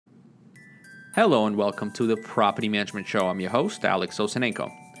Hello and welcome to the Property Management Show. I'm your host, Alex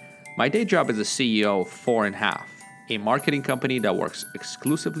Osenenko. My day job is the CEO of 4.5, a marketing company that works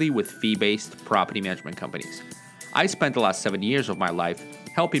exclusively with fee-based property management companies. I spent the last 7 years of my life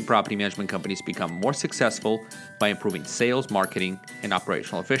helping property management companies become more successful by improving sales, marketing, and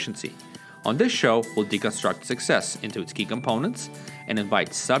operational efficiency. On this show, we'll deconstruct success into its key components and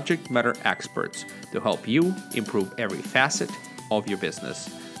invite subject matter experts to help you improve every facet of your business.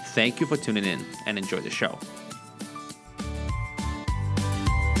 Thank you for tuning in and enjoy the show.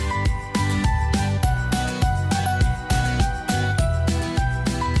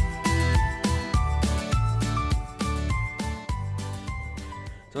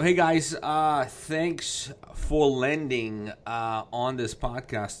 So hey guys, thanks for lending on this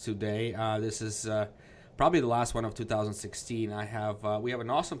podcast today. This is probably the last one of 2016. We have an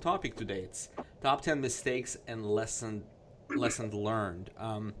awesome topic today. It's top 10 mistakes and lessons learned.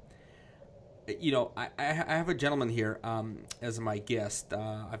 I have a gentleman here as my guest.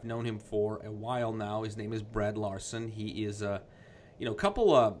 I've known him for a while now. His name is Brad Larson. He is a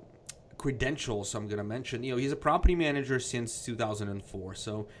couple of credentials I'm going to mention. He's a property manager since 2004,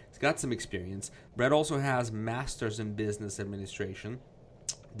 so he's got some experience. Brad also has master's in business administration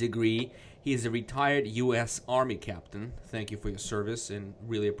degree. He is a retired U.S. Army captain. Thank you for your service and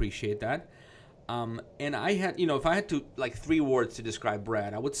really appreciate that. And I had, if I had to like 3 words to describe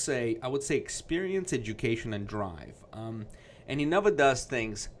Brad, I would say experience, education, and drive. And he never does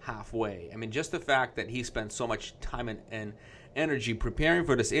things halfway. I mean, just the fact that he spent so much time and energy preparing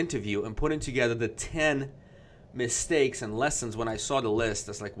for this interview and putting together the 10 mistakes and lessons. When I saw the list,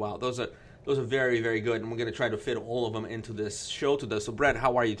 I was like, wow, those are very, very good. And we're going to try to fit all of them into this show today. So, Brad,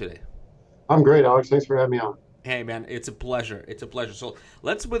 how are you today? I'm great, Alex. Thanks for having me on. Hey, man, it's a pleasure. It's a pleasure. So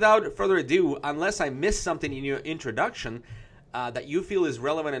let's, without further ado, unless I missed something in your introduction that you feel is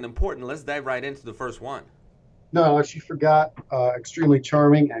relevant and important, let's dive right into the first one. No, Alex, you forgot extremely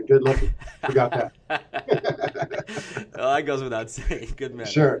charming and good looking. Forgot that. Well, that goes without saying. Good man.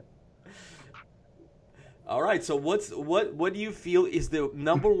 Sure. All right. So what do you feel is the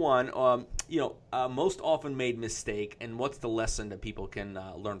number one, most often made mistake, and what's the lesson that people can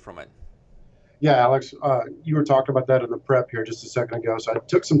learn from it? Yeah, Alex, you were talking about that in the prep here just a second ago. So I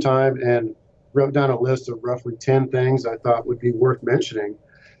took some time and wrote down a list of roughly 10 things I thought would be worth mentioning.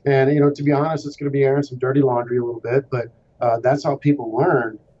 And, to be honest, it's going to be airing some dirty laundry a little bit, but that's how people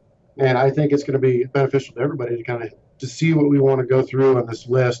learn. And I think it's going to be beneficial to everybody to see what we want to go through on this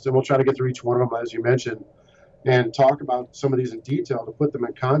list. And we'll try to get through each one of them, as you mentioned, and talk about some of these in detail to put them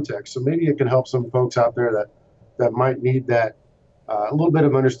in context. So maybe it can help some folks out there that might need that a little bit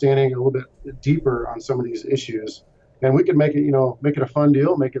of understanding, a little bit deeper on some of these issues. And we can make it, make it a fun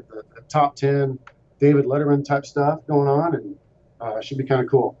deal, make it the top 10 David Letterman type stuff going on, and it should be kind of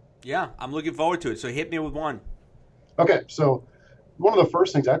cool. Yeah, I'm looking forward to it. So hit me with one. Okay, so one of the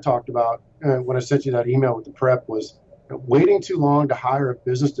first things I talked about when I sent you that email with the prep was waiting too long to hire a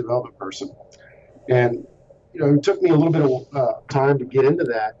business development person. And, it took me a little bit of time to get into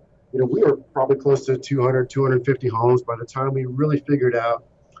that. We were probably close to 200, 250 homes by the time we really figured out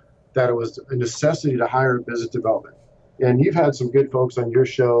that it was a necessity to hire a business development. And you've had some good folks on your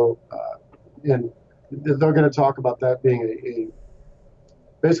show, and they're going to talk about that being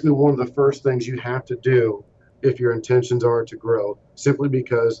basically one of the first things you have to do if your intentions are to grow, simply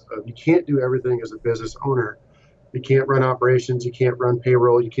because you can't do everything as a business owner. You can't run operations, you can't run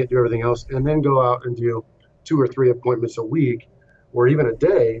payroll, you can't do everything else, and then go out and do 2 or 3 appointments a week or even a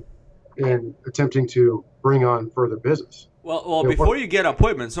day in attempting to bring on further business. Well, before you get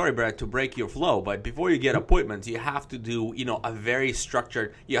appointments, sorry, Brad, to break your flow, but before you get appointments, you have to do, a very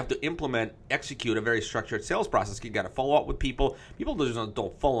structured, you have to execute a very structured sales process. You got to follow up with people. People just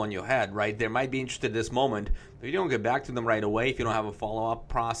don't fall on your head, right? They might be interested in this moment, but if you don't get back to them right away, if you don't have a follow-up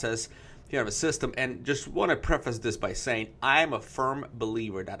process, if you have a system. And just want to preface this by saying I am a firm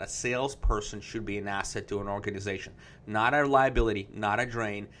believer that a salesperson should be an asset to an organization, not a liability, not a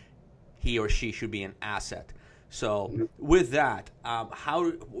drain. He or she should be an asset. So with that, how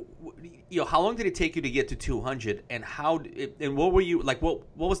long did it take you to get to 200, and what were you like? What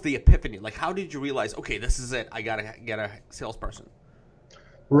was the epiphany? Like, how did you realize, okay, this is it? I gotta get a salesperson.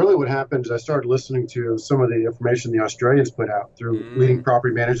 Really, what happened is I started listening to some of the information the Australians put out through leading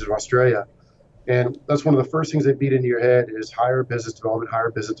property managers of Australia, and that's one of the first things they beat into your head is hire business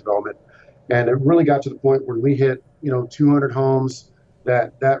development, and it really got to the point where we hit 200 homes.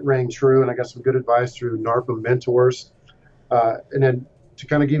 That rang true, and I got some good advice through NARPM mentors. And then to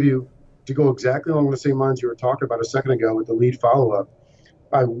go exactly along the same lines you were talking about a second ago with the lead follow-up,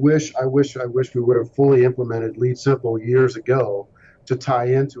 I wish we would have fully implemented Lead Simple years ago to tie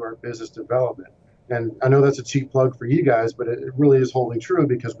into our business development. And I know that's a cheap plug for you guys, but it really is holding true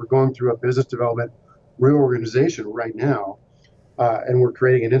because we're going through a business development reorganization right now. And we're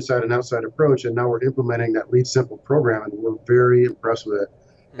creating an inside and outside approach. And now we're implementing that Lead Simple program, and we're very impressed with it.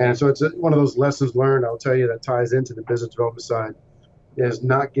 And so it's one of those lessons learned, I'll tell you, that ties into the business development side, is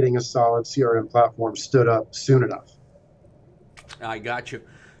not getting a solid CRM platform stood up soon enough. I got you.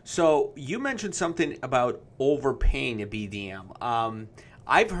 So you mentioned something about overpaying a BDM.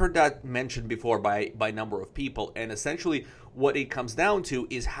 I've heard that mentioned before by a number of people, and essentially what it comes down to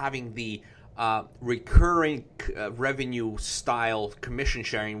is having the recurring revenue style commission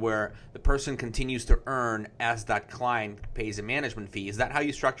sharing where the person continues to earn as that client pays a management fee. Is that how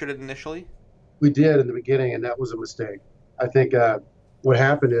you structured it initially? We did in the beginning, and that was a mistake. I think what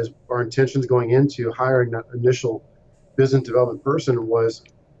happened is our intentions going into hiring that initial business development person was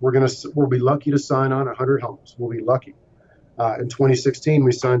we'll be lucky to sign on 100 homes. We'll be lucky. In 2016,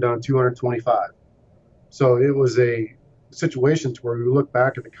 we signed on 225. So it was a situation to where we look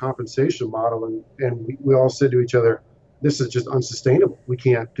back at the compensation model and we all said to each other, this is just unsustainable. We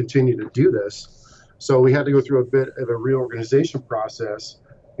can't continue to do this. So we had to go through a bit of a reorganization process,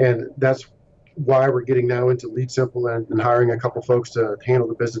 and that's why we're getting now into Lead Simple and hiring a couple folks to handle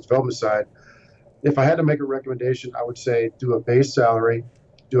the business development side. If I had to make a recommendation, I would say do a base salary,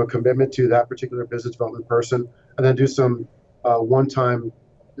 do a commitment to that particular business development person, and then do some one-time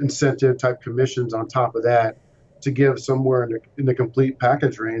incentive type commissions on top of that to give somewhere in the complete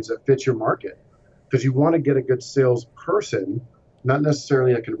package range that fits your market. Because you want to get a good salesperson, not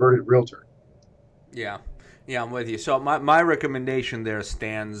necessarily a converted realtor. Yeah, I'm with you. So my recommendation there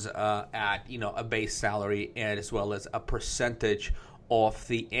stands at a base salary and as well as a percentage of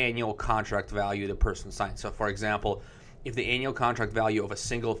the annual contract value the person signs. So for example, if the annual contract value of a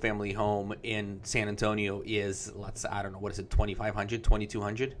single family home in San Antonio is, I don't know, what is it, 2,500,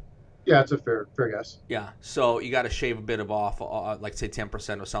 2,200? Yeah, it's a fair guess. Yeah, so you got to shave a bit of off, like say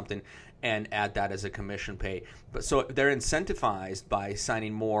 10% or something, and add that as a commission pay. But so they're incentivized by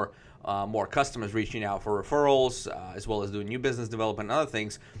signing more customers, reaching out for referrals, as well as doing new business development and other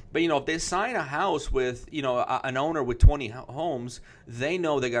things. But if they sign a house with an owner with 20 homes, they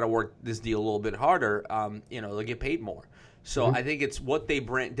know they got to work this deal a little bit harder. They'll get paid more. So I think it's what they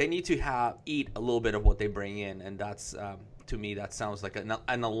bring. They need to eat a little bit of what they bring in, and that's. To me, that sounds like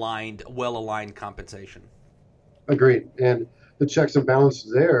an aligned, well-aligned compensation. Agreed. And the checks and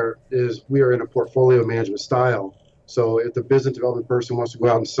balances there is we are in a portfolio management style. So if the business development person wants to go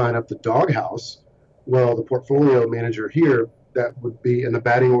out and sign up the doghouse, well, the portfolio manager here that would be in the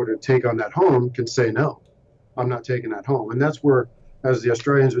batting order to take on that home can say, no, I'm not taking that home. And that's where, as the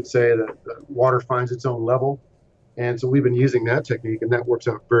Australians would say, that the water finds its own level. And so we've been using that technique, and that works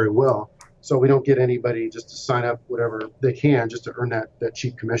out very well. So we don't get anybody just to sign up whatever they can just to earn that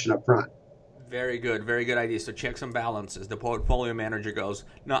cheap commission up front. Very good idea. So checks and balances. The portfolio manager goes,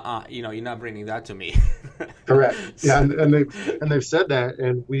 no, you're not bringing that to me. Correct. Yeah, and they've said that,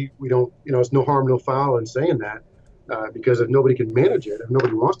 and we don't, it's no harm, no foul in saying that, because if nobody can manage it, if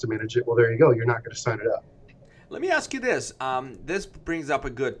nobody wants to manage it, well, there you go. You're not going to sign it up. Let me ask you this. This brings up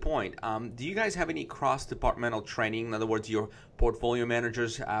a good point. Do you guys have any cross-departmental training? In other words, your portfolio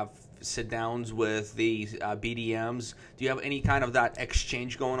managers have sit-downs with the BDMs. Do you have any kind of that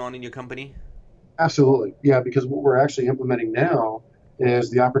exchange going on in your company? Absolutely. Yeah, because what we're actually implementing now is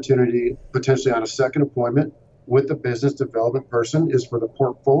the opportunity potentially on a second appointment with the business development person is for the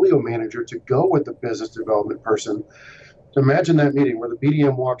portfolio manager to go with the business development person. Imagine that meeting where the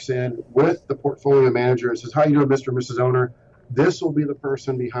BDM walks in with the portfolio manager and says, how you doing, Mr. and Mrs. Owner? This will be the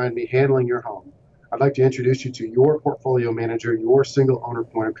person behind me handling your home. I'd like to introduce you to your portfolio manager, your single owner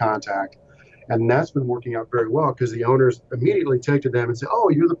point of contact. And that's been working out very well because the owners immediately take to them and say, oh,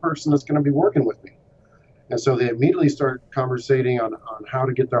 you're the person that's going to be working with me. And so they immediately start conversating on how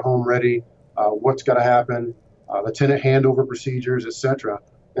to get their home ready, what's got to happen, the tenant handover procedures, et cetera.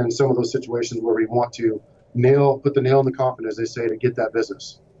 And some of those situations where we want to put the nail in the coffin, as they say, to get that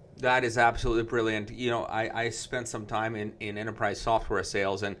business. That is absolutely brilliant. I spent some time in enterprise software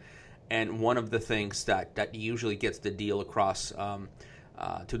sales, and one of the things that usually gets the deal across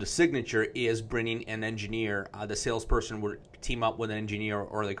to the signature is bringing an engineer. The salesperson would team up with an engineer,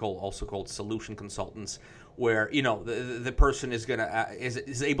 or they also called solution consultants, where the person is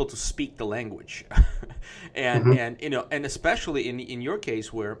is able to speak the language, and and especially in your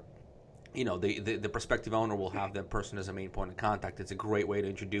case where the prospective owner will have that person as a main point of contact. It's a great way to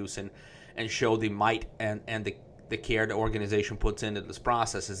introduce and show the might and the care the organization puts into this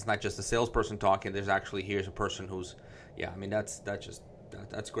process. It's not just the salesperson talking. There's actually here's a person who's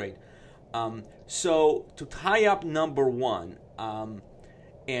that's great. So to tie up number one,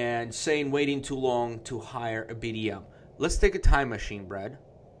 and saying waiting too long to hire a BDM. Let's take a time machine, Brad.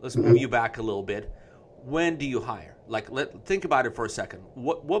 Let's move you back a little bit. When do you hire? Like, think about it for a second.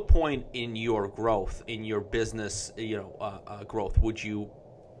 What point in your growth, in your business, growth, would you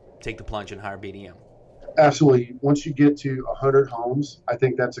take the plunge and hire BDM? Absolutely. Once you get to 100 homes, I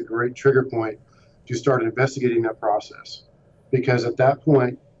think that's a great trigger point to start investigating that process. Because at that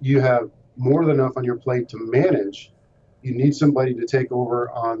point, you have more than enough on your plate to manage. You need somebody to take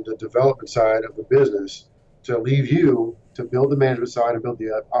over on the development side of the business, to leave you to build the management side and build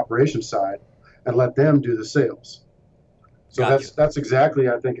the operations side, and let them do the sales. So Gotcha. that's exactly,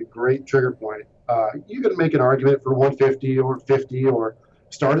 I think, a great trigger point. You can make an argument for 150 or 50 or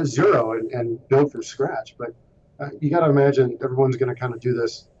start at zero and build from scratch. But you got to imagine everyone's going to kind of do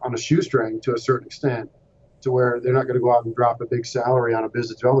this on a shoestring to a certain extent, to where they're not going to go out and drop a big salary on a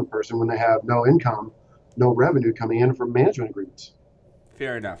business development person when they have no income, no revenue coming in from management agreements.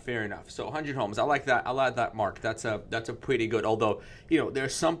 Fair enough. So 100 homes. I like that, Mark. That's a pretty good. Although,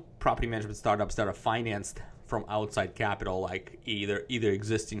 there's some property management startups that are financed from outside capital, like either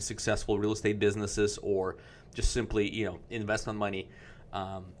existing successful real estate businesses or just simply, investment money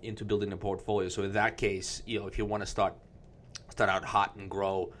into building a portfolio. So in that case, if you want to start out hot and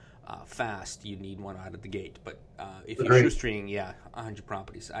grow fast, you need one out of the gate. But if you're shoestringing, 100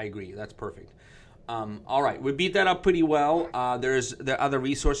 properties. I agree. That's perfect. All right, we beat that up pretty well. There are other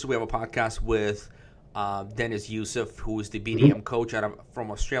resources. We have a podcast with Dennis Youssef, who is the BDM coach from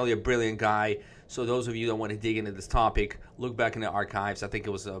Australia. Brilliant guy. So those of you that want to dig into this topic, look back in the archives. I think it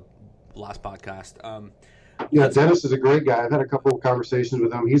was the last podcast. Dennis is a great guy. I've had a couple of conversations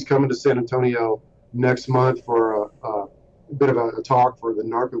with him. He's coming to San Antonio next month for a bit of a talk for the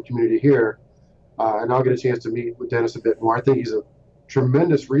NARPM community here, and I'll get a chance to meet with Dennis a bit more. I think he's a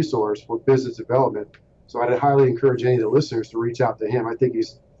tremendous resource for business development. So I'd highly encourage any of the listeners to reach out to him. I think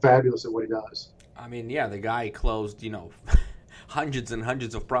he's fabulous at what he does. I mean, the guy closed, hundreds and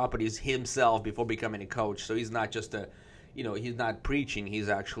hundreds of properties himself before becoming a coach. So he's not just he's not preaching. He's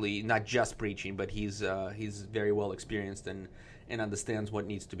actually not just preaching, but he's very well experienced and understands what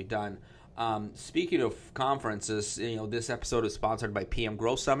needs to be done. Speaking of conferences, this episode is sponsored by PM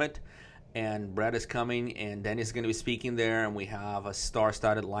Grow Summit. And Brad is coming, and Dennis is going to be speaking there, and we have a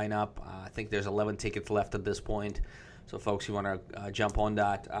star-studded lineup. I think there's 11 tickets left at this point. So, folks, you want to jump on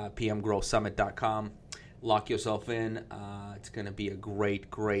that, pmgrowsummit.com. Lock yourself in. It's going to be a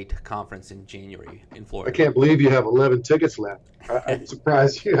great, great conference in January in Florida. I can't believe you have 11 tickets left. I'm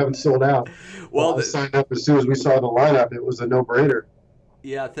surprised you haven't sold out. Well, I signed up as soon as we saw the lineup. It was a no-brainer.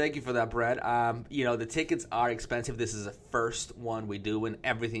 Yeah, thank you for that, Brad. The tickets are expensive. This is the first one we do, and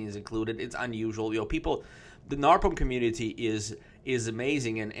everything is included. It's unusual. People, the NARPM community is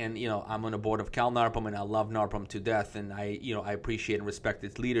amazing, and I'm on the board of Cal NARPM, and I love NARPM to death, and I appreciate and respect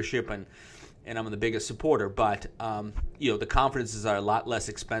its leadership, and I'm the biggest supporter. But the conferences are a lot less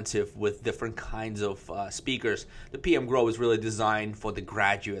expensive with different kinds of speakers. The PM Grow is really designed for the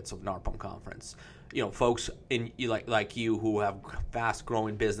graduates of NARPM conference. Folks like you who have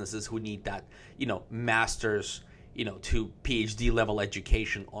fast-growing businesses who need that, master's, to PhD level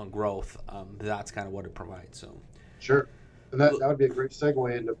education on growth. That's kind of what it provides. So, sure, and that would be a great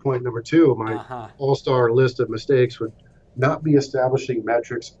segue into point number 2 of my all-star list of mistakes would not be establishing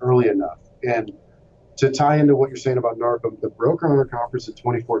metrics early enough. And to tie into what you're saying about NARPM, the Broker Owner Conference in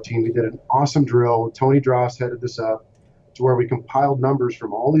 2014, we did an awesome drill. Tony Dross headed this up, to where we compiled numbers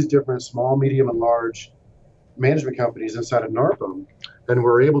from all these different small, medium, and large management companies inside of NARPM, and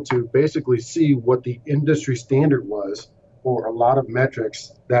we're able to basically see what the industry standard was for a lot of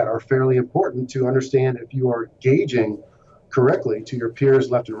metrics that are fairly important to understand if you are gauging correctly to your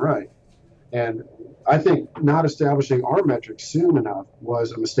peers left and right. And I think not establishing our metrics soon enough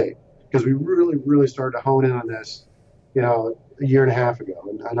was a mistake, because we really, really started to hone in on this, a year and a half ago.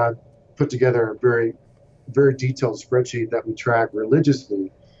 And I put together a very, very detailed spreadsheet that we track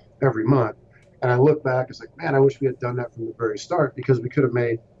religiously every month. And I look back, it's like, man, I wish we had done that from the very start, because we could have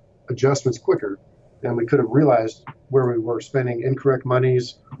made adjustments quicker, and we could have realized where we were spending incorrect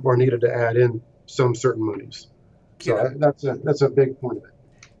monies or needed to add in some certain monies. So that's a big point of it.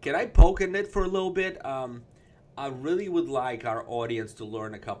 Can I poke in it for a little bit? I really would like our audience to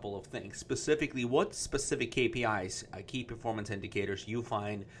learn a couple of things. Specifically, what specific KPIs, key performance indicators, you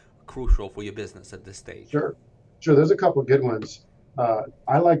find crucial for your business at this stage? Sure. There's a couple of good ones.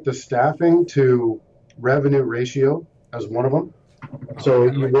 I like the staffing to revenue ratio as one of them. So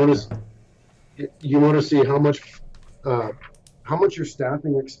you want to see how much your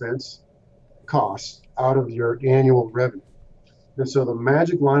staffing expense costs out of your annual revenue. And so the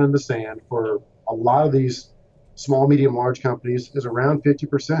magic line in the sand for a lot of these small, medium, large companies is around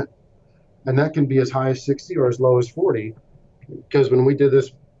 50%. And that can be as high as 60 or as low as 40. Because when we did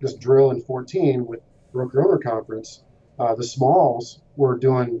this drill in 14 with Broker Owner Conference, the smalls were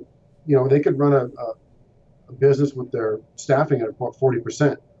doing, they could run a business with their staffing at about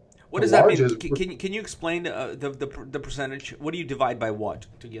 40%. What does that mean? Can you explain the percentage? What do you divide by what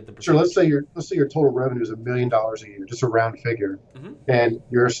to get the percentage? Sure. Let's say your total revenue is $1 million a year, just a round figure, and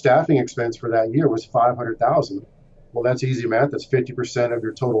your staffing expense for that year was $500,000. Well, that's easy math. That's 50% of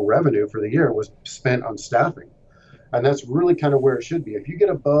your total revenue for the year was spent on staffing, and that's really kind of where it should be. If you get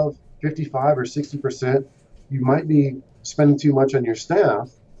above 55 or 60%, you might be spending too much on your staff,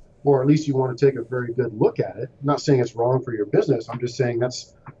 or at least you want to take a very good look at it. I'm not saying it's wrong for your business. I'm just saying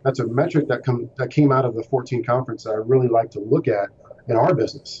that's a metric that came out of the 14 conference that I really like to look at in our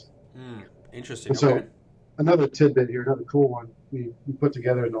business. Interesting. And so another tidbit here, another cool one we put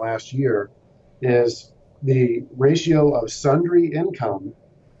together in the last year is the ratio of sundry income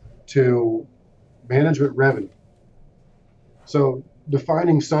to management revenue. So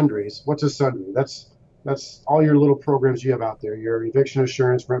defining sundries, what's a sundry? That's all your little programs you have out there, your eviction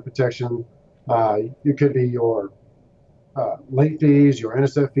insurance, rent protection. It could be your late fees, your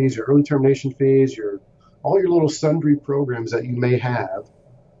NSF fees, your early termination fees, all your little sundry programs that you may have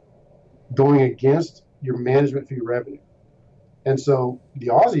going against your management fee revenue. And so the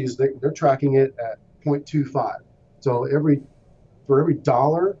Aussies, they're tracking it at 0.25. So for every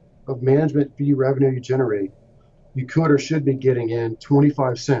dollar of management fee revenue you generate, you could or should be getting in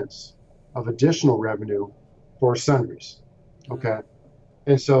 25 cents of additional revenue for sundries. Okay.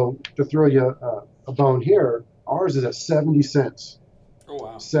 And so to throw you a bone here, ours is at 70 cents. Oh,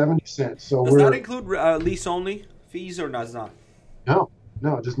 wow. 70 cents. So does that include lease only fees or does not? No,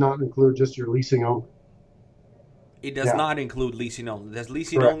 it does not include just your leasing only. It does not include leasing only. Does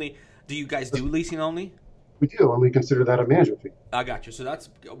leasing only, do you guys do leasing only? We do, and we consider that a management fee. I got you. So that's,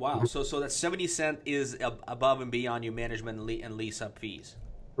 wow. Mm-hmm. So that 70 cent is above and beyond your management and lease up fees.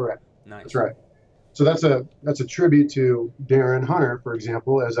 Correct. Nice. That's right. So that's a tribute to Darren Hunter, for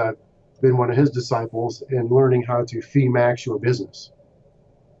example, as I've been one of his disciples in learning how to fee max your business.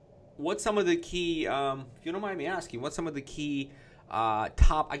 What's some of the key, if you don't mind me asking, what's some of the key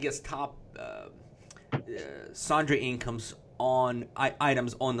top sundry incomes on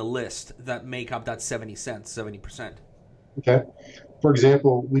items on the list that make up that 70 cents, 70%? Okay. For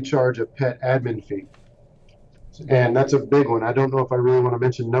example, we charge a pet admin fee. And that's a big one. I don't know if I really want to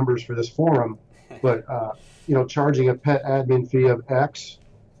mention numbers for this forum, but charging a pet admin fee of X,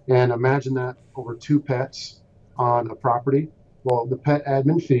 and imagine that over 2 pets on a property. Well, the pet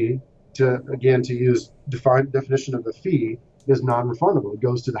admin fee, to use definition of the fee, is non-refundable. It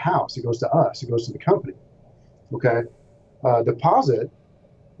goes to the house. It goes to us. It goes to the company. Okay. Deposit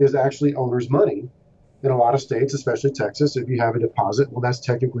is actually owner's money in a lot of states, especially Texas. If you have a deposit, well, that's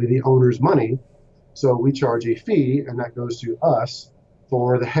technically the owner's money. So we charge a fee, and that goes to us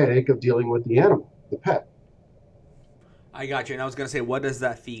for the headache of dealing with the animal, the pet. I got you. And I was going to say, what does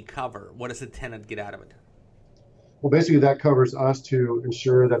that fee cover? What does the tenant get out of it? Well, basically, that covers us to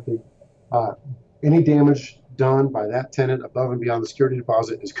ensure that any damage done by that tenant above and beyond the security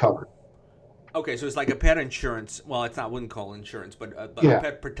deposit is covered. Okay, so it's like a pet insurance. Well, it's not, I wouldn't call it insurance, but a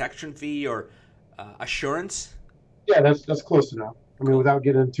pet protection fee or assurance? Yeah, that's close enough. I mean, without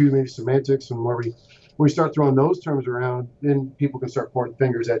getting into maybe semantics, and where we start throwing those terms around, then people can start pointing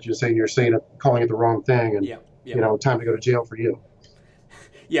fingers at you, saying calling it the wrong thing, and time to go to jail for you.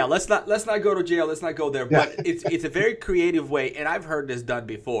 Yeah, let's not go to jail. Let's not go there. But it's a very creative way, and I've heard this done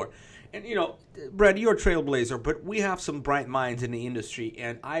before. And Brad, you're a trailblazer, but we have some bright minds in the industry,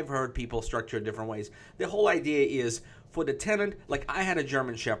 and I've heard people structure it different ways. The whole idea is for the tenant, like I had a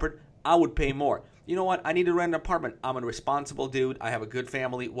German Shepherd, I would pay more. You know what? I need to rent an apartment. I'm a responsible dude. I have a good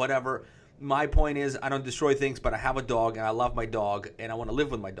family, whatever. My point is I don't destroy things, but I have a dog, and I love my dog, and I want to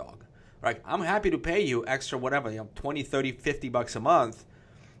live with my dog. Right? I'm happy to pay you extra whatever, $20, $30, $50 a month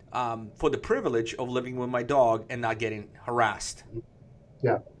for the privilege of living with my dog and not getting harassed.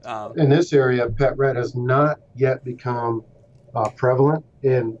 Yeah. In this area, pet rent has not yet become prevalent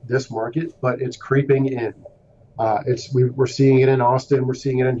in this market, but it's creeping in. We're seeing it in Austin, we're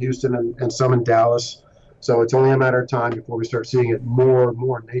seeing it in Houston, and some in Dallas. So it's only a matter of time before we start seeing it more and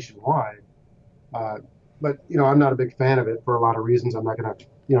more nationwide. But I'm not a big fan of it for a lot of reasons I'm not going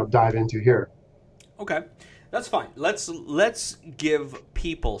to dive into here. Okay, that's fine. Let's give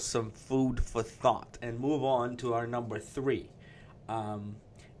people some food for thought and move on to our number 3.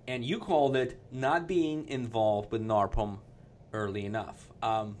 And you called it not being involved with NARPM early enough.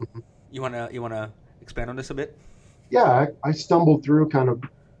 You wanna expand on this a bit? Yeah, I stumbled through kind of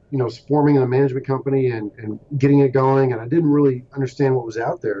forming a management company and getting it going, and I didn't really understand what was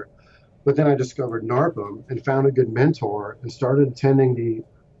out there. But then I discovered NARPM and found a good mentor and started attending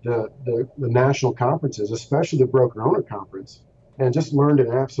the national conferences, especially the broker owner conference, and just learned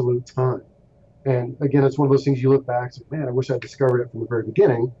an absolute ton. And again, it's one of those things you look back and say, man, I wish I discovered it from the very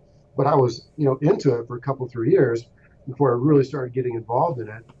beginning. But I was, into it for a couple, 3 years before I really started getting involved in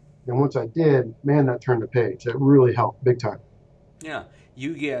it. And once I did, man, that turned the page. That really helped big time. Yeah,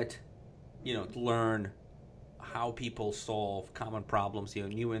 you get, to learn how people solve common problems,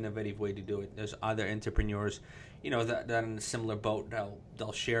 new innovative way to do it. There's other entrepreneurs, that in a similar boat,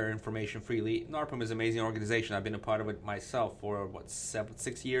 they'll share information freely. NARPM is an amazing organization. I've been a part of it myself for,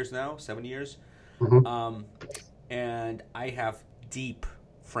 6 years now, 7 years. Mm-hmm. And I have deep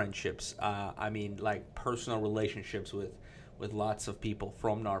friendships. Like personal relationships with lots of people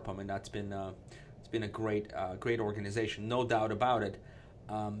from NARPM, and that's been it's been a great organization, no doubt about it.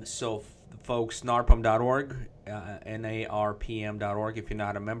 So folks, narpm.org, narpm.org. If you're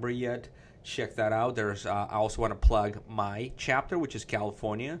not a member yet, check that out. There's I also want to plug my chapter, which is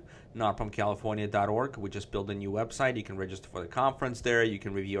California, narpmcalifornia.org. We just built a new website. You can register for the conference there. You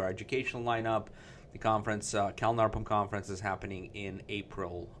can review our educational lineup. The conference, Cal NARPM conference, is happening in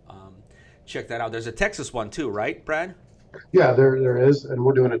April. Check that out. There's a Texas one too, right, Brad? Yeah, there is, and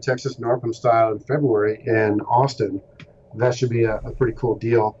we're doing a Texas NARPM style in February in Austin. That should be a pretty cool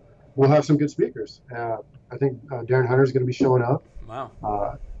deal. We'll have some good speakers. I think Darren Hunter is going to be showing up.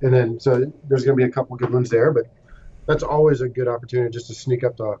 Wow. And then so there's going to be a couple good ones there, but that's always a good opportunity just to sneak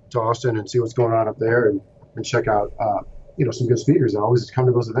up to Austin and see what's going on up there and check out some good speakers and always come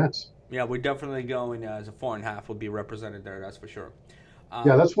to those events. Yeah, we're definitely going as a 4.5 will be represented there. That's for sure.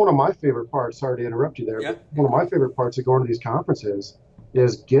 Yeah, that's one of my favorite parts. Sorry to interrupt you there. Yeah. But one of my favorite parts of going to these conferences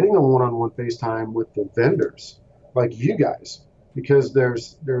is getting a one-on-one FaceTime with the vendors like you guys, because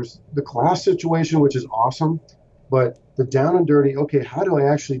there's the class situation, which is awesome, but the down and dirty, okay, how do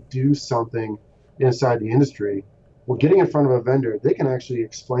I actually do something inside the industry? Well, getting in front of a vendor, they can actually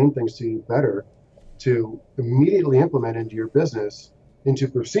explain things to you better to immediately implement into your business, into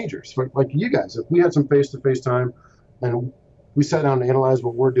procedures. Like you guys, if we had some face-to-face time and we sat down and analyzed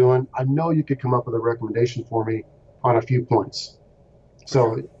what we're doing, I know you could come up with a recommendation for me on a few points.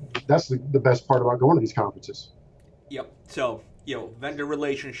 So that's the best part about going to these conferences. Yep. So, vendor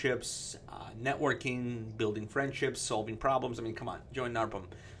relationships, networking, building friendships, solving problems. I mean, come on, join NARPM.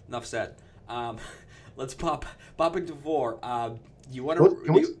 Enough said. Let's pop into 4. You want to?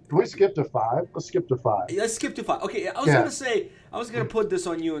 Can we skip to 5? Let's skip to 5. Let's skip to 5. Okay, I was gonna put this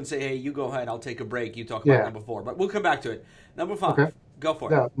on you and say, hey, you go ahead. I'll take a break. You talk about number 4, but we'll come back to it. Number 5. Okay. Go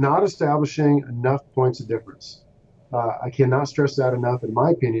for it. Not establishing enough points of difference. I cannot stress that enough. In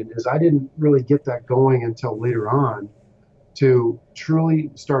my opinion, is I didn't really get that going until later on to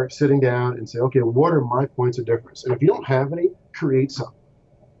truly start sitting down and say, okay, what are my points of difference? And if you don't have any, create some.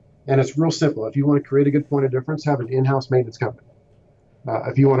 And it's real simple. If you want to create a good point of difference, have an in-house maintenance company.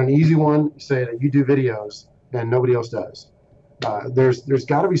 If you want an easy one, say that you do videos and nobody else does. There's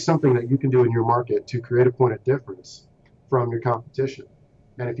got to be something that you can do in your market to create a point of difference from your competition.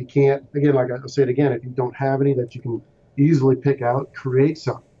 And if you can't, again, like I'll say it again, if you don't have any that you can easily pick out, create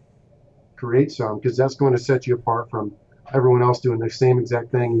some, because that's going to set you apart from everyone else doing the same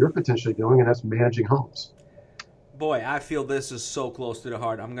exact thing you're potentially doing, and that's managing homes. Boy, I feel this is so close to the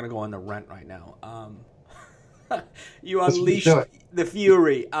heart. I'm going to go on the rant right now. You unleashed the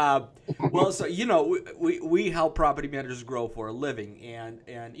fury. Well, so we help property managers grow for a living, and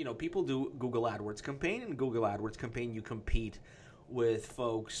people do Google AdWords campaign. In Google AdWords campaign, you compete with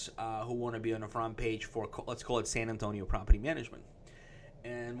folks who want to be on the front page for, let's call it, San Antonio property management.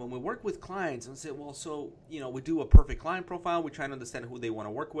 And when we work with clients and say, well, so we do a perfect client profile, we try to understand who they want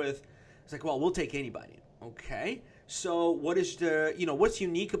to work with. It's like, well, we'll take anybody. Okay. So what is what's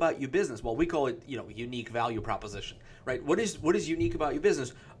unique about your business? Well, we call it, unique value proposition, right? What is unique about your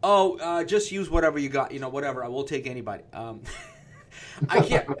business? Oh, just use whatever you got, whatever. I will take anybody. I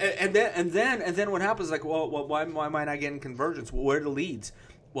can't. And then what happens? Like, well, why am I not getting conversions? Where are the leads?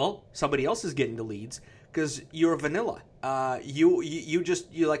 Well, somebody else is getting the leads because you're vanilla.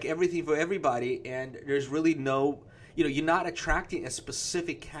 You like everything for everybody, and there's really no, you're not attracting a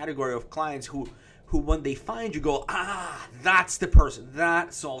specific category of clients who when they find you go, that's the person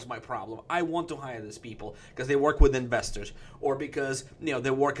that solves my problem. I want to hire these people because they work with investors, or because they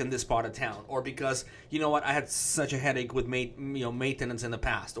work in this part of town, or because I had such a headache with maintenance in the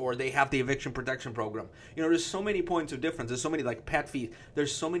past, or they have the eviction protection program. There's so many points of difference. There's so many, like, pet fees.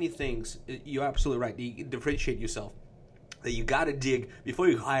 There's so many things. You're absolutely right. You differentiate yourself that you got to dig before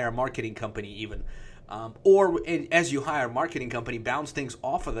you hire a marketing company even. as you hire a marketing company, bounce things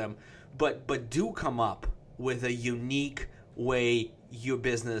off of them, but do come up with a unique way your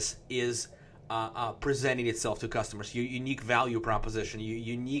business is presenting itself to customers, your unique value proposition, your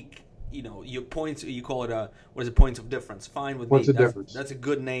unique, your points. You call it points of difference. Fine with Points me. of difference. That's a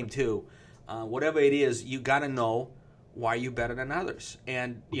good name too. Whatever it is, you got to know why you're better than others,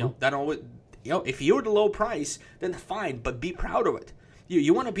 and that always. If you're the low price, then fine, but be proud of it.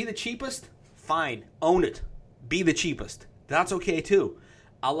 You want to be the cheapest? Fine, own it. Be the cheapest. That's okay too.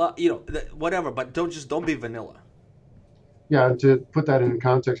 Whatever, but don't be vanilla. Yeah, and to put that in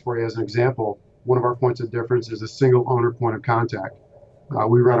context for you as an example, one of our points of difference is a single owner point of contact.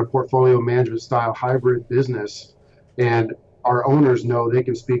 We run a portfolio management style hybrid business, and our owners know they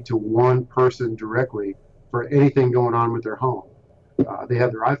can speak to one person directly for anything going on with their home. They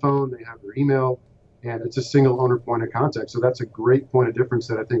have their iPhone, they have their email, and it's a single owner point of contact. So that's a great point of difference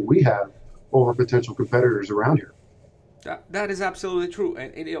that I think we have over potential competitors around here. That is absolutely true.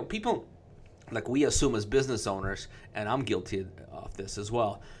 And people, like, we assume as business owners, and I'm guilty of this as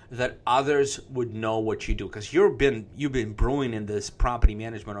well, that others would know what you do, because you've been brewing in this property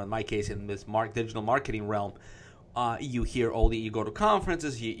management, or in my case, in this digital marketing realm. You hear you go to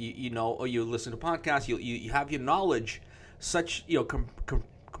conferences, you know, or you listen to podcasts. You have your knowledge such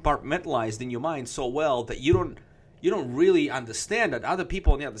compartmentalized in your mind so well that you don't really understand that other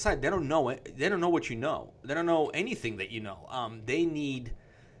people on the other side, they don't know it. They don't know what you know. They don't know anything that you know. They need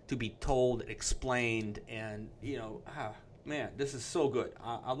to be told, explained, and man, this is so good.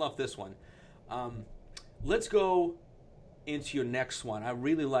 I love this one. Let's go into your next one. I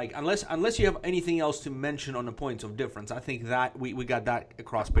really like, unless you have anything else to mention on the points of difference. I think that we got that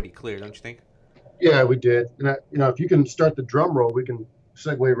across pretty clear, don't you think? Yeah, we did. And if you can start the drum roll, we can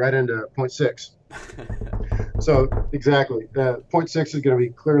segue right into point 6. So exactly, point 6 is going to be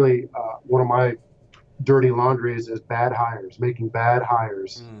clearly one of my dirty laundries is bad hires, making bad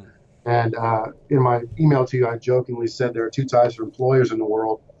hires. And in my email to you, I jokingly said there are 2 types of employers in the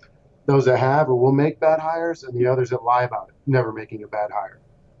world: those that have or will make bad hires, and the others that lie about it, never making a bad hire.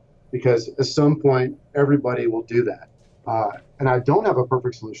 Because at some point, everybody will do that. And I don't have a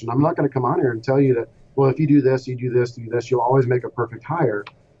perfect solution. I'm not going to come on here and tell you that, well, if you do this, you'll always make a perfect hire.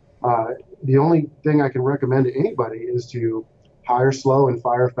 The only thing I can recommend to anybody is to hire slow and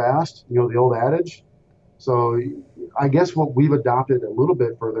fire fast, the old adage. So I guess what we've adopted a little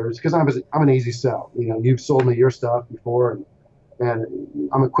bit further is, because I'm an easy sell. You've sold me your stuff before, and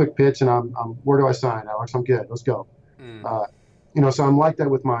I'm a quick pitch, and I'm where do I sign, Alex? I'm good. Let's go. So I'm like that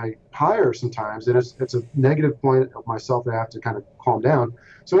with my hires sometimes, and it's a negative point of myself that I have to kind of calm down.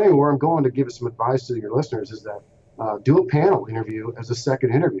 So anyway, where I'm going to give some advice to your listeners is that do a panel interview as a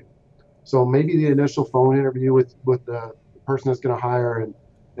second interview. So maybe the initial phone interview with the person that's going to hire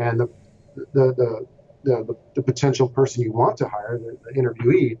and the potential person you want to hire, the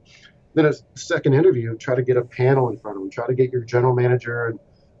interviewee. Then a second interview, try to get a panel in front of them. Try to get your general manager and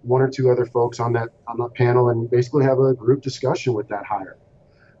 1 or 2 other folks on that panel, and basically have a group discussion with that hire.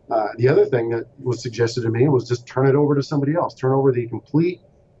 The other thing that was suggested to me was just turn it over to somebody else. Turn over the complete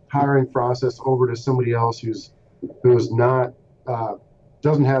hiring process over to somebody else who is not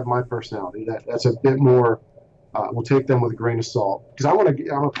doesn't have my personality. That's a bit more. We'll take them with a grain of salt, because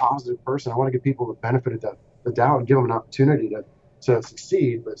I'm a positive person. I want to give people the benefit of the doubt and give them an opportunity to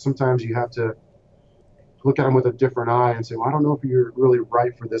succeed. But sometimes you have to look at them with a different eye and say, well, I don't know if you're really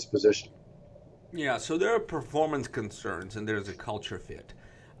right for this position. Yeah, so there are performance concerns, and there's a culture fit.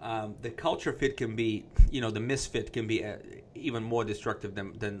 The culture fit can be, the misfit can be even more destructive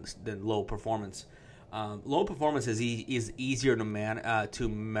than low performance. Low performance is easier to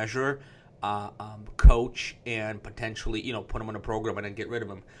measure, coach, and potentially, put them in a program and then get rid of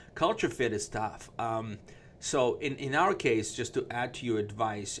them. Culture fit is tough. So in our case, just to add to your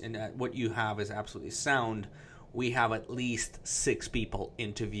advice, and what you have is absolutely sound, we have at least 6 people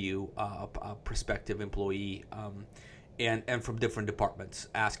interview a prospective employee, and from different departments,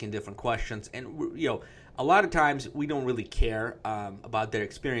 asking different questions. And a lot of times we don't really care about their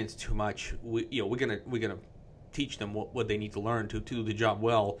experience too much. We're gonna teach them what they need to learn to do the job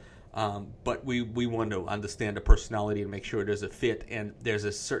well. But we want to understand the personality and make sure there's a fit, and there's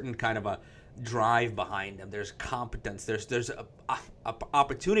a certain kind of a drive behind them. There's competence. There's a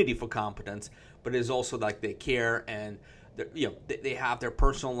opportunity for competence, but there's also like they care, and they have their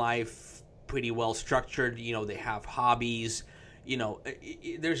personal life pretty well structured. They have hobbies.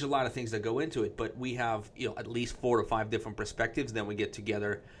 There's a lot of things that go into it, but we have at least 4 to 5 different perspectives. Then we get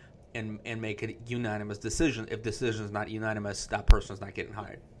together and make a unanimous decision. If the decision is not unanimous, that person's not getting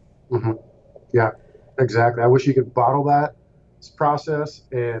hired. Mm-hmm. Yeah, exactly. I wish you could bottle that, process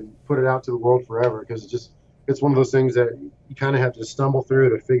and put it out to the world forever, because it's one of those things that you kind of have to stumble through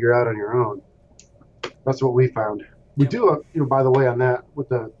to figure out on your own. That's what we found. We do, by the way, on that with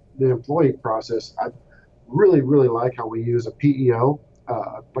the employee process, I really, really like how we use a PEO,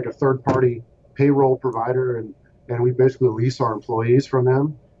 like a third-party payroll provider, and we basically lease our employees from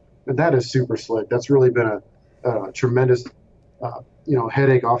them. And that is super slick. That's really been a tremendous,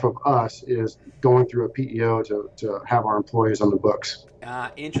 headache off of us, is going through a PEO to have our employees on the books.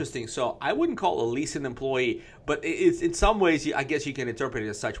 Interesting. So I wouldn't call it a lease an employee, but it's in some ways, I guess you can interpret it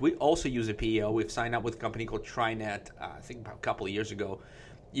as such. We also use a PEO. We've signed up with a company called TriNet, I think about a couple of years ago,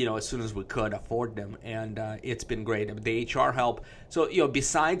 as soon as we could afford them. And it's been great. The HR help. So,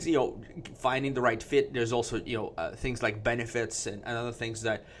 besides, finding the right fit, there's also, things like benefits and other things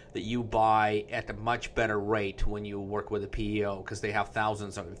that you buy at a much better rate when you work with a PEO, because they have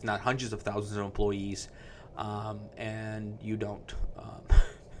thousands, if not hundreds of thousands of employees. And you don't,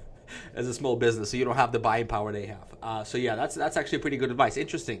 as a small business, so you don't have the buying power they have. So yeah, that's actually pretty good advice.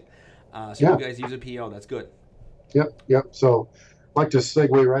 Interesting. You guys use a PO. That's good. Yep. So I'd like to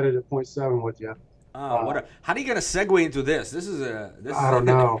segue right into point 7 with you. How are you going to segue into this? This is I don't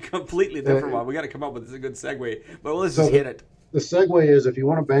know. A completely different one. We got to come up with a good segue, but let's just hit it. The segue is, if you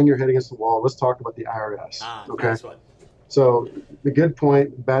want to bang your head against the wall, let's talk about the IRS. Okay. Nice one. So the good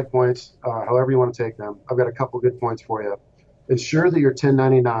point, bad points, however you want to take them. I've got a couple good points for you. Ensure that your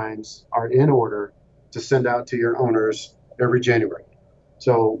 1099s are in order to send out to your owners every January.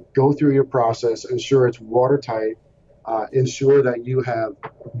 So go through your process, ensure it's watertight, ensure that you have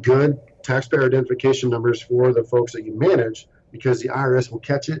good taxpayer identification numbers for the folks that you manage, because the IRS will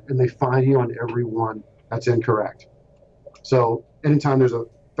catch it and they fine you on every one that's incorrect. So anytime there's a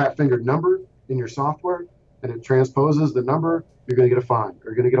fat-fingered number in your software and it transposes the number, you're going to get a fine. Or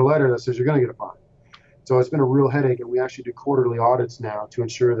you're going to get a letter that says you're going to get a fine. So it's been a real headache, and we actually do quarterly audits now to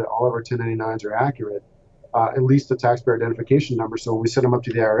ensure that all of our 1099s are accurate, at least the taxpayer identification number. So when we send them up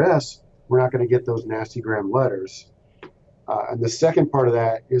to the IRS, we're not going to get those nasty gram letters. And the second part of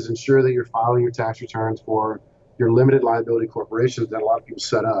that is ensure that you're filing your tax returns for your limited liability corporations that a lot of people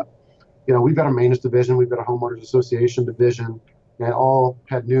set up. We've got a maintenance division, we've got a homeowners association division, and all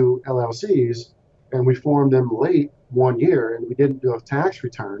had new LLCs, and we formed them late one year, and we didn't do a tax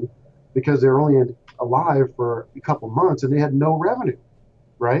return because they were only alive for a couple months and they had no revenue,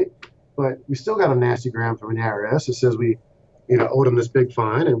 right? But we still got a nasty gram from the IRS that says we, owed them this big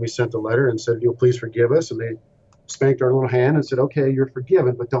fine, and we sent a letter and said, please forgive us, and they spanked our little hand and said, okay, you're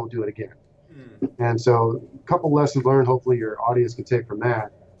forgiven, but don't do it again. And so a couple lessons learned, hopefully your audience can take from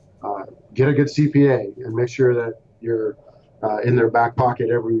that. Get a good CPA and make sure that you're in their back pocket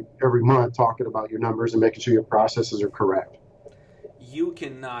every month talking about your numbers and making sure your processes are correct. You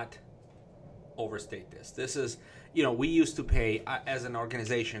cannot overstate this. This is, we used to pay, as an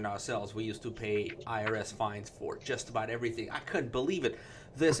organization ourselves, we used to pay IRS fines for just about everything. I couldn't believe it.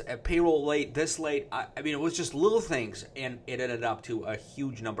 This payroll late, this late. I mean, it was just little things, and it ended up to a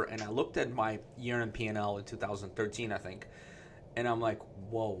huge number. And I looked at my year-end P&L in 2013, I think, and I'm like,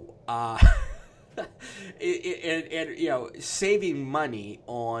 whoa. Saving money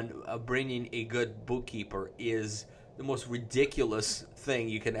on bringing a good bookkeeper is the most ridiculous thing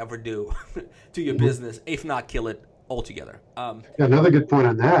you can ever do to your business, if not kill it altogether. Another good point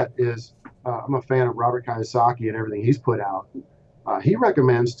on that is I'm a fan of Robert Kiyosaki and everything he's put out. He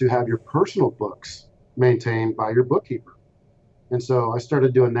recommends to have your personal books maintained by your bookkeeper. And so I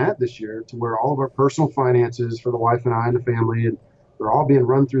started doing that this year, to where all of our personal finances for the wife and I and the family, and they're all being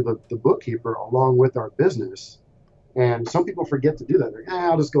run through the bookkeeper along with our business. And some people forget to do that. They're like,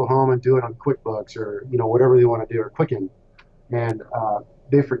 I'll just go home and do it on QuickBooks or whatever they want to do, or Quicken. And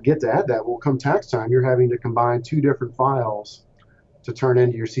they forget to add that. Well, come tax time, you're having to combine 2 different files to turn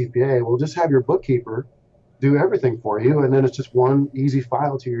into your CPA. Well, just have your bookkeeper do everything for you, and then it's just one easy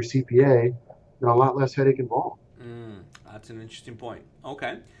file to your CPA and a lot less headache involved. That's an interesting point.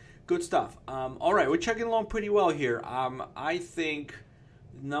 Okay, good stuff. All right, we're checking along pretty well here. I think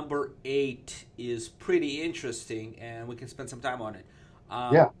number 8 is pretty interesting, and we can spend some time on it.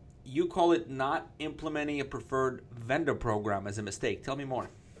 You call it not implementing a preferred vendor program as a mistake. Tell me more.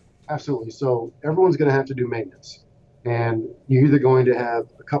 Absolutely. So everyone's going to have to do maintenance. And you're either going to have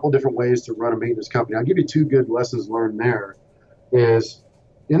a couple different ways to run a maintenance company. I'll give you 2 good lessons learned there. Is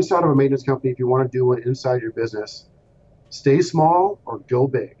inside of a maintenance company, if you want to do one inside your business, stay small or go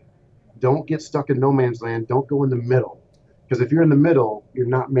big. Don't get stuck in no man's land. Don't go in the middle. Because if you're in the middle, you're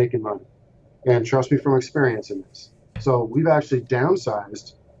not making money. And trust me from experience in this. So we've actually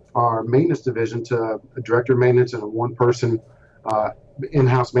downsized our maintenance division to a director of maintenance and a 1-person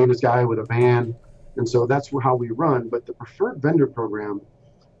in-house maintenance guy with a van. And so that's how we run. But the preferred vendor program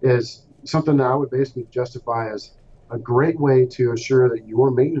is something that I would basically justify as a great way to assure that your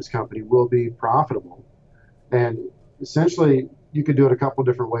maintenance company will be profitable. And essentially, you could do it a couple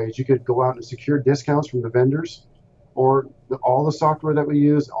different ways. You could go out and secure discounts from the vendors, or all the software that we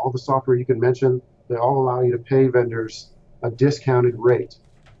use, all the software you can mention, they all allow you to pay vendors a discounted rate.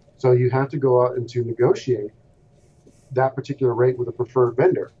 So you have to go out and to negotiate that particular rate with a preferred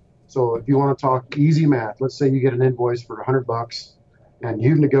vendor. So if you want to talk easy math, let's say you get an invoice for $100 and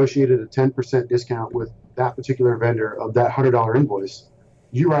you've negotiated a 10% discount with that particular vendor of that $100 invoice.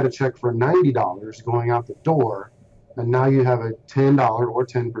 You write a check for $90 going out the door, and now you have a $10 or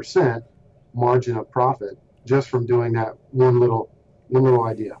 10% margin of profit just from doing that one little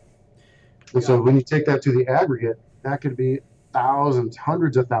idea. And so when you take that to the aggregate, that could be thousands,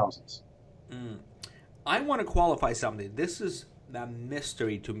 hundreds of thousands. I want to qualify something. This is a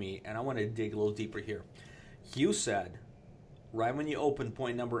mystery to me, and I want to dig a little deeper here. You said, right when you opened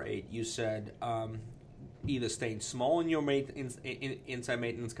point number 8, you said either staying small in your inside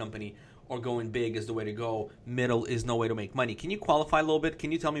maintenance company or going big is the way to go. Middle is no way to make money. Can you qualify a little bit?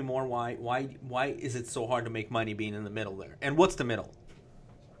 Can you tell me more why is it so hard to make money being in the middle there? And what's the middle?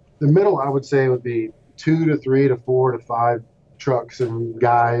 The middle, I would say, would be 2 to 3 to 4 to 5 trucks and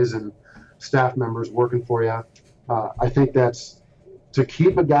guys and staff members working for you. I think that's to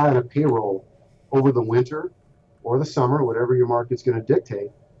keep a guy on a payroll over the winter or the summer, whatever your market's going to dictate,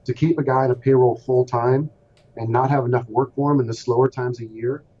 to keep a guy on a payroll full time and not have enough work for him in the slower times of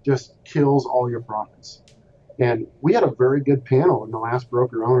year just kills all your profits. And we had a very good panel in the last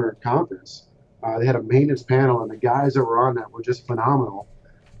broker owner conference. They had a maintenance panel, and the guys that were on that were just phenomenal,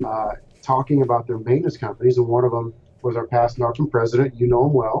 talking about their maintenance companies. And one of them was our past NARCM president. You know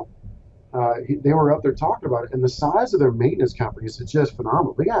him well. They were up there talking about it. And the size of their maintenance companies is just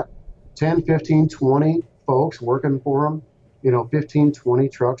phenomenal. They got 10, 15, 20 folks working for them, 15, 20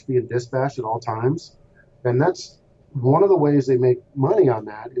 trucks being dispatched at all times. And that's one of the ways they make money on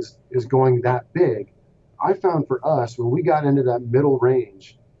that is going that big. I found for us, when we got into that middle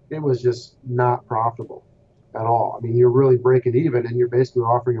range, it was just not profitable at all. I mean, you're really breaking even, and you're basically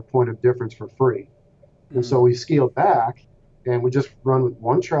offering a point of difference for free. Mm-hmm. And so we scaled back, and we just run with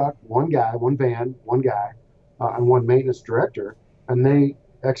one truck, one guy, one van, one guy, and one maintenance director, and they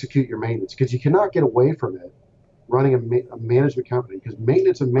execute your maintenance, because you cannot get away from it running a management company, because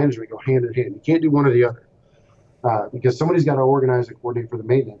maintenance and management go hand in hand. You can't do one or the other, because somebody's got to organize and coordinate for the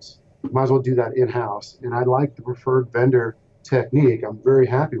maintenance. You might as well do that in-house. And I like the preferred vendor technique. I'm very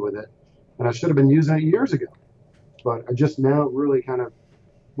happy with it, and I should have been using it years ago, but I just now really kind of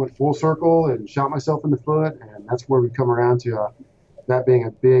went full circle and shot myself in the foot, and that's where we come around to that being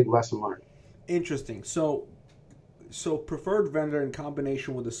a big lesson learned. Interesting. So preferred vendor in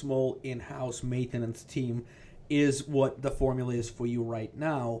combination with a small in-house maintenance team is what the formula is for you right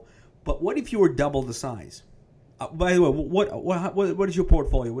now. But what if you were double the size? By the way, what is your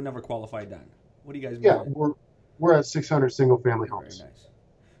portfolio? We never qualified that. What do you guys mean? Yeah, we're at 600 single-family homes. Very nice.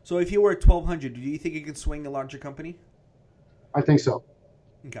 So if you were at 1,200, do you think you could swing a larger company? I think so.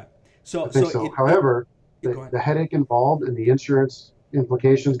 Okay. I think so. However, the headache involved and the insurance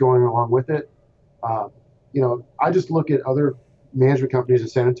implications going along with it, I just look at other management companies in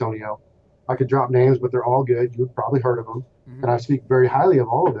San Antonio. I could drop names, but they're all good. You've probably heard of them. Mm-hmm. And I speak very highly of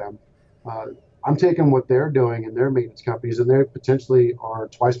all of them. I'm taking what they're doing in their maintenance companies, and they potentially are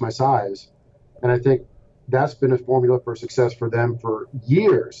twice my size. And I think that's been a formula for success for them for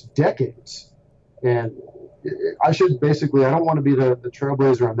years, decades. And I don't want to be the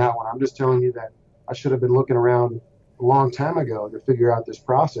trailblazer on that one. I'm just telling you that I should have been looking around a long time ago to figure out this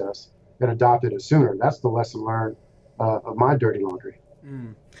process and adopted it sooner. That's the lesson learned of my dirty laundry.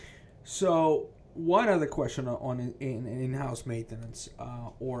 Mm. So one other question on in-house maintenance,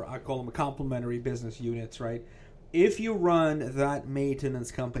 or I call them complementary business units, right? If you run that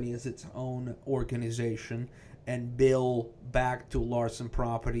maintenance company as its own organization and bill back to Larson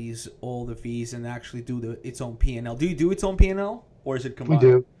Properties all the fees and actually do its own P&L, do you do its own P&L, or is it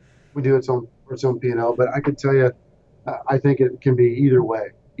combined? We do its own P&L, but I could tell you, I think it can be either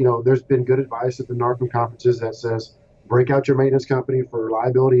way. There's been good advice at the NARCM conferences that says break out your maintenance company for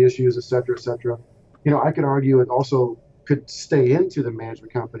liability issues, et cetera, et cetera. I could argue it also could stay into the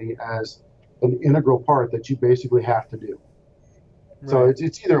management company as an integral part that you basically have to do. Right. So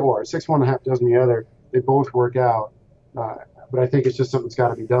it's either or. 6 one and a half dozen the other. They both work out, but I think it's just something that's got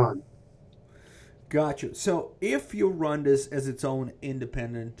to be done. Gotcha. So if you run this as its own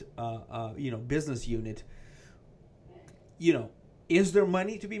independent, business unit, Is there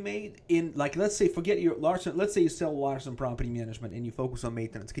money to be made in, like, let's say, forget your Larson, let's say you sell Larson Property Management and you focus on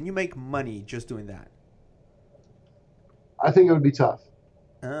maintenance. Can you make money just doing that? I think it would be tough.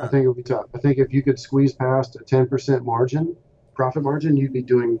 I Ah, think it would be tough. I think if you could squeeze past a 10% margin, profit margin, you'd be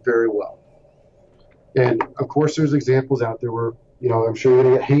doing very well. And of course, there's examples out there where, I'm sure you're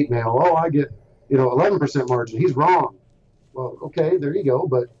going to get hate mail. Oh, I get, 11% margin. He's wrong. Well, okay, there you go.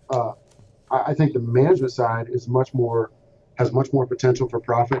 But I think the management side has much more potential for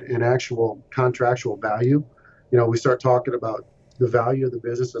profit and actual contractual value. We start talking about the value of the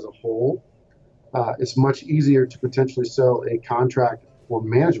business as a whole. It's much easier to potentially sell a contract for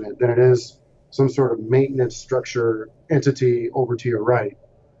management than it is some sort of maintenance structure entity over to your right.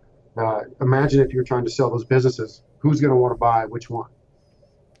 Imagine if you're trying to sell those businesses, who's going to want to buy which one?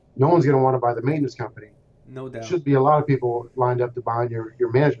 No one's going to want to buy the maintenance company. no doubt. Should be a lot of people lined up to buy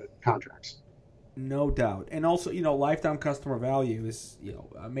your management contracts. No doubt. And also, lifetime customer value is,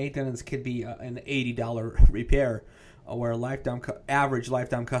 maintenance could be an $80 repair, where average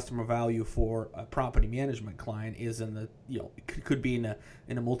lifetime customer value for a property management client is in the, could be in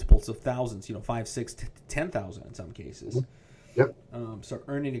the multiples of thousands, 5, 6, 10,000 in some cases. Yep. So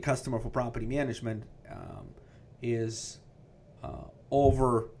earning a customer for property management is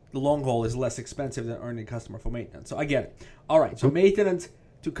over the long haul is less expensive than earning a customer for maintenance. So I get it. All right. So maintenance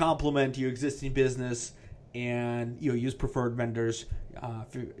to complement your existing business, and use preferred vendors,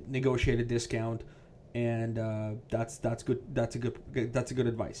 negotiate a discount, and that's good. That's a good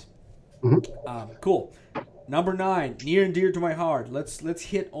advice. Mm-hmm. Cool. Number 9, near and dear to my heart. Let's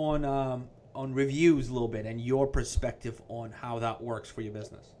hit on reviews a little bit and your perspective on how that works for your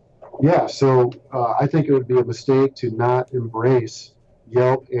business. Yeah, so I think it would be a mistake to not embrace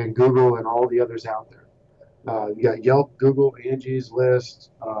Yelp and Google and all the others out there. You got Yelp, Google, Angie's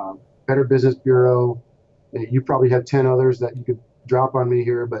List, Better Business Bureau. You probably have 10 others that you could drop on me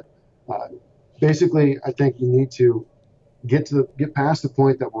here, but basically, I think you need to get past the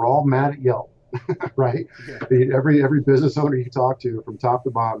point that we're all mad at Yelp, right? Yeah. Every business owner you talk to, from top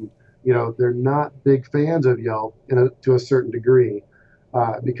to bottom, they're not big fans of Yelp to a certain degree,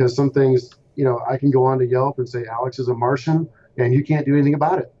 because some things, I can go on to Yelp and say Alex is a Martian, and you can't do anything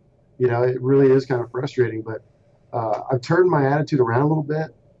about it. It really is kind of frustrating, but I've turned my attitude around a little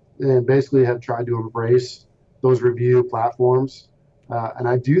bit and basically have tried to embrace those review platforms. And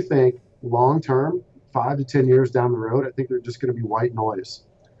I do think long term, 5 to 10 years down the road, I think they're just going to be white noise.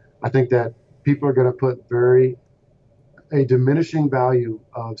 I think that people are going to put a diminishing value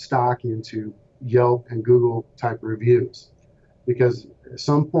of stock into Yelp and Google type reviews, because at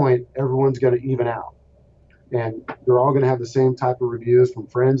some point everyone's going to even out. And they're all going to have the same type of reviews from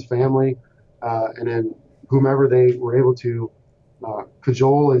friends, family, and then whomever they were able to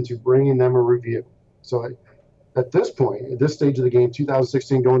cajole into bringing them a review. So at this point, at this stage of the game,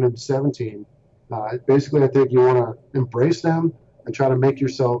 2016 going into 17, basically I think you want to embrace them and try to make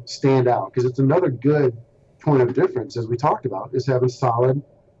yourself stand out, because it's another good point of difference, as we talked about, is having solid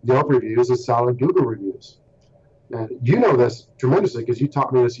Yelp reviews and solid Google reviews. And you know this tremendously because you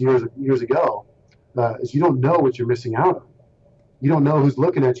taught me this years ago. Is you don't know what you're missing out on. You don't know who's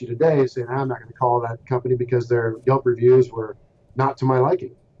looking at you today saying, I'm not going to call that company because their Yelp reviews were not to my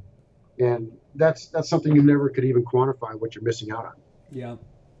liking. And that's something you never could even quantify what you're missing out on. Yeah,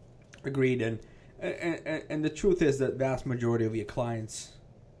 agreed. And the truth is that vast majority of your clients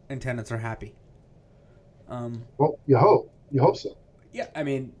and tenants are happy. Well, you hope so. Yeah, I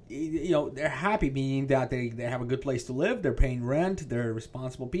mean, they're happy, meaning that they have a good place to live, they're paying rent, they're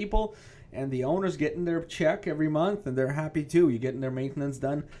responsible people, and the owner's getting their check every month, and they're happy too. You're getting their maintenance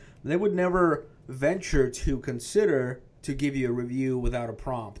done. They would never venture to consider to give you a review without a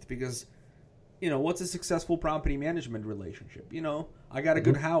prompt, because, what's a successful property management relationship? I got a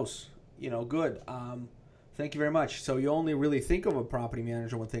good house, good. Thank you very much. So you only really think of a property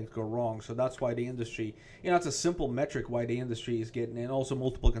manager when things go wrong. So that's why the industry, it's a simple metric why the industry is getting, and also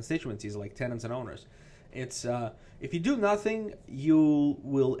multiple constituencies like tenants and owners. It's if you do nothing, you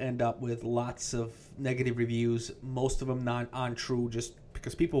will end up with lots of negative reviews, most of them not untrue, just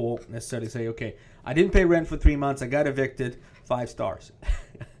because people won't necessarily say, okay, I didn't pay rent for 3 months, I got evicted, 5 stars.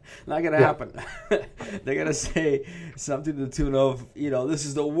 Not going to happen. They're going to say something to the tune of, this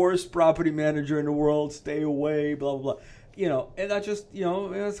is the worst property manager in the world, stay away, blah, blah, blah. And that's just,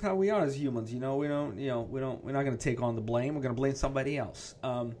 that's how we are as humans. We're not going to take on the blame. We're going to blame somebody else.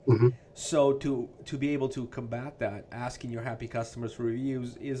 So to be able to combat that, asking your happy customers for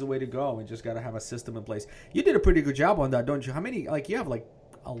reviews is a way to go. We just got to have a system in place. You did a pretty good job on that, don't you? How many, you have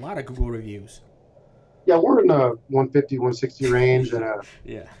a lot of Google reviews. Yeah, we're in the 150, 160 range and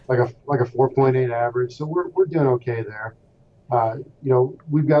like a 4.8 average. So we're doing okay there.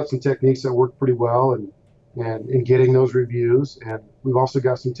 We've got some techniques that work pretty well and in getting those reviews. And we've also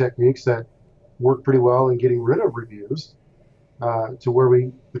got some techniques that work pretty well in getting rid of reviews to where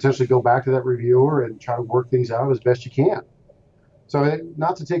we potentially go back to that reviewer and try to work things out as best you can. So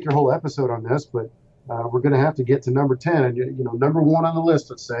not to take your whole episode on this, but we're going to have to get to number 10 and, number one on the list,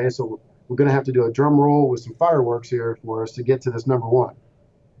 let's say. So we're going to have to do a drum roll with some fireworks here for us to get to this number one.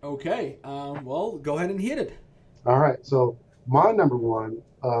 Okay. Well, go ahead and hit it. All right. So my number one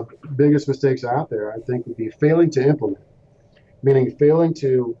biggest mistakes out there, I think, would be failing to implement, meaning failing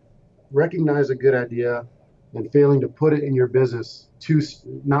to recognize a good idea and failing to put it in your business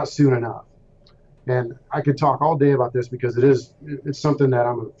not soon enough. And I could talk all day about this because it's something that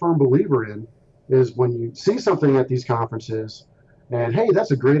I'm a firm believer in, is when you see something at these conferences and, hey,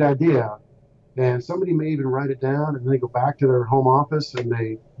 that's a great idea. And somebody may even write it down and then they go back to their home office and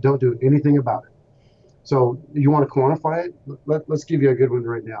they don't do anything about it. So you want to quantify it? Let's give you a good one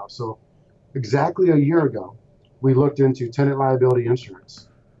right now. So exactly a year ago, we looked into tenant liability insurance.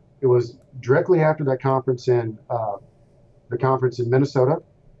 It was directly after that conference in Minnesota,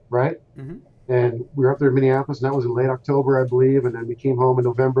 right? Mm-hmm. And we were up there in Minneapolis, and that was in late October, I believe. And then we came home in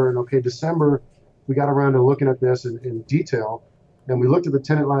November, and December, we got around to looking at this in detail. And we looked at the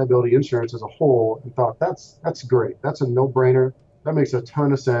tenant liability insurance as a whole and thought, that's great. That's a no-brainer. That makes a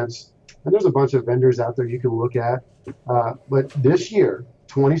ton of sense. And there's a bunch of vendors out there you can look at. But this year,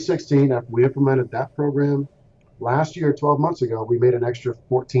 2016, after we implemented that program, last year, 12 months ago, we made an extra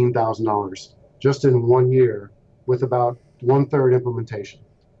 $14,000 just in 1 year with about 1/3 implementation,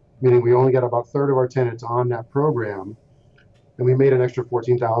 meaning we only got about 1/3 of our tenants on that program, and we made an extra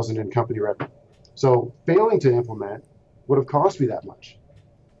 $14,000 in company revenue. So failing to implement would have cost me that much.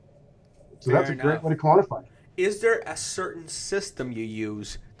 So that's a great way to quantify it. Is there a certain system you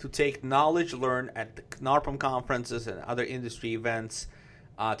use to take knowledge learned at the NARPM conferences and other industry events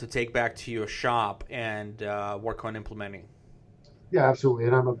to take back to your shop and work on implementing? Yeah, absolutely.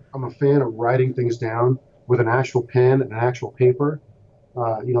 And I'm a fan of writing things down with an actual pen and an actual paper.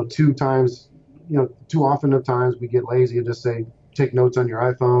 Too often of times we get lazy and just say, take notes on your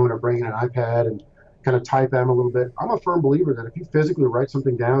iPhone or bring in an iPad and kind of type at them a little bit. I'm a firm believer that if you physically write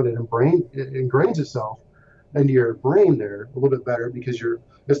something down, it ingrains itself into your brain there a little bit better because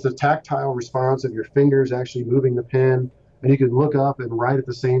it's the tactile response of your fingers actually moving the pen, and you can look up and write at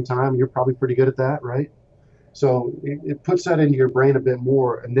the same time. You're probably pretty good at that, right? So it puts that into your brain a bit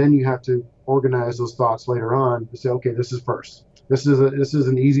more, and then you have to organize those thoughts later on to say, okay, this is first. This is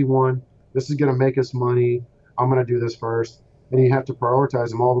an easy one. This is going to make us money. I'm going to do this first. And you have to prioritize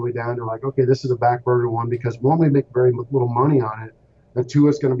them all the way down to like, okay, this is a back burner one because one, we make very little money on it, and two,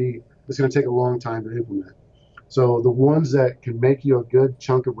 it's going to take a long time to implement. So the ones that can make you a good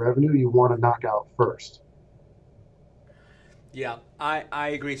chunk of revenue, you want to knock out first. Yeah, I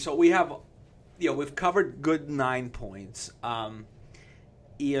agree. So we have, we've covered good 9 points. I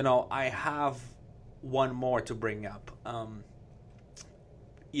have one more to bring up. And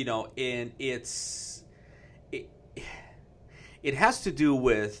it has to do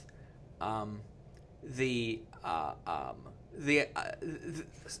with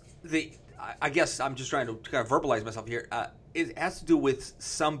I guess I'm just trying to kind of verbalize myself here. It has to do with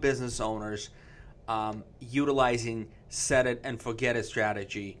some business owners utilizing set it and forget it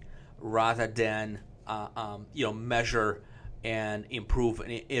strategy rather than measure and improve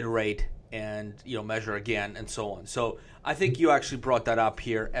and iterate and measure again and so on. So I think you actually brought that up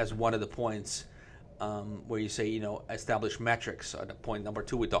here as one of the points where you say establish metrics. Point number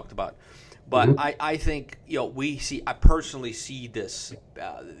 2 we talked about. But I think I personally see this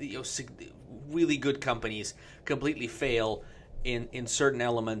really good companies completely fail in certain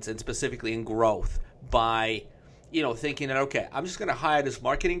elements and specifically in growth by thinking that, okay, I'm just going to hire this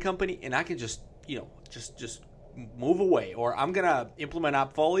marketing company and I can just move away, or I'm going to implement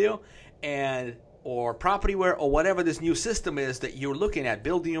Appfolio or Propertyware or whatever this new system is that you're looking at,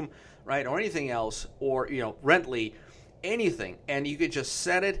 Buildium, right, or anything else, or Rently, anything, and you could just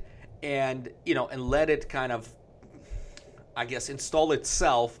set it and let it kind of, I guess, install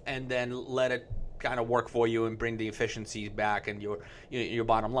itself, and then let it kind of work for you and bring the efficiencies back and your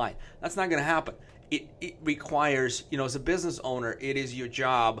bottom line. That's not going to happen. It requires, as a business owner, it is your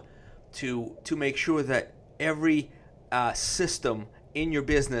job to make sure that every system in your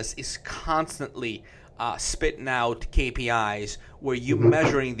business is constantly spitting out KPIs where you're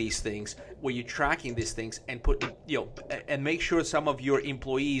measuring these things, where you're tracking these things, and and make sure some of your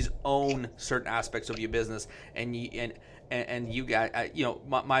employees own certain aspects of your business, and you got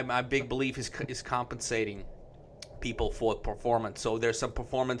my big belief is compensating people for performance. So there's some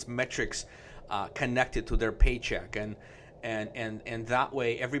performance metrics connected to their paycheck, and that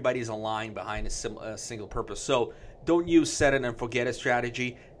way everybody's aligned behind a single purpose. So don't use set it and forget it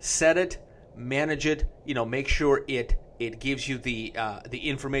strategy. Set it, manage it. Make sure it gives you the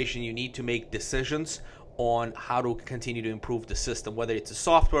information you need to make decisions on how to continue to improve the system, whether it's a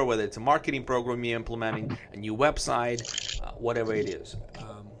software, whether it's a marketing program you're implementing, a new website, whatever it is.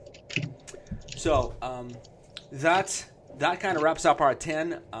 So that kind of wraps up our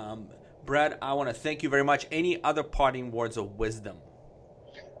 10. Brad, I want to thank you very much. Any other parting words of wisdom?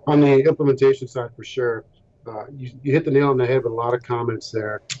 On the implementation side, for sure, you hit the nail on the head with a lot of comments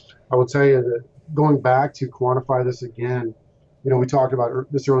there. I will tell you that going back to quantify this again, we talked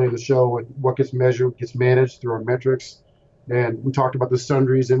about this earlier in the show with what gets measured, gets managed through our metrics. And we talked about the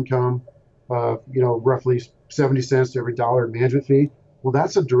sundries income of, roughly 70 cents to every dollar in management fee. Well,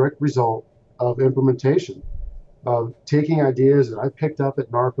 that's a direct result of implementation, of taking ideas that I picked up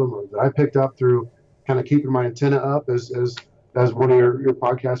at NARPM or that I picked up through kind of keeping my antenna up, as one of your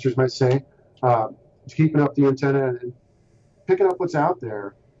podcasters might say, keeping up the antenna and picking up what's out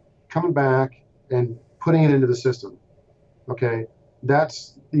there, coming back and putting it into the system. Okay,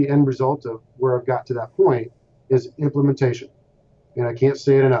 that's the end result of where I've got to that point is implementation, and I can't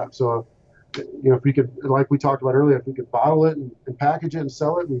say it enough. So, if we could, like we talked about earlier, if we could bottle it and package it and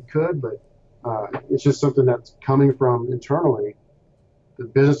sell it, we could, but it's just something that's coming from internally. The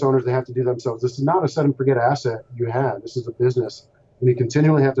business owners, they have to do themselves. This is not a set and forget asset you have. This is a business, and you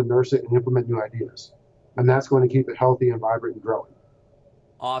continually have to nurse it and implement new ideas, and that's going to keep it healthy and vibrant and growing.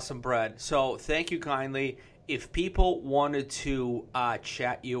 Awesome, Brad. So thank you kindly. If people wanted to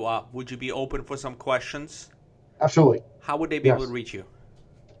chat you up, would you be open for some questions? Absolutely. How would they be able to reach you?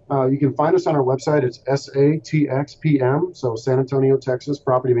 You can find us on our website. It's SATXPM, so San Antonio, Texas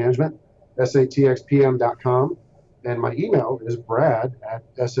Property Management, SATXPM.com. And my email is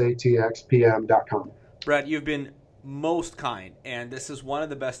brad@satxpm.com. Brad, you've been most kind, and this is one of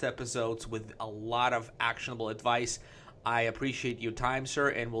the best episodes with a lot of actionable advice. I appreciate your time, sir,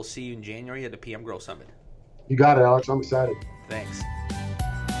 and we'll see you in January at the PM Grow Summit. You got it, Alex. I'm excited. Thanks.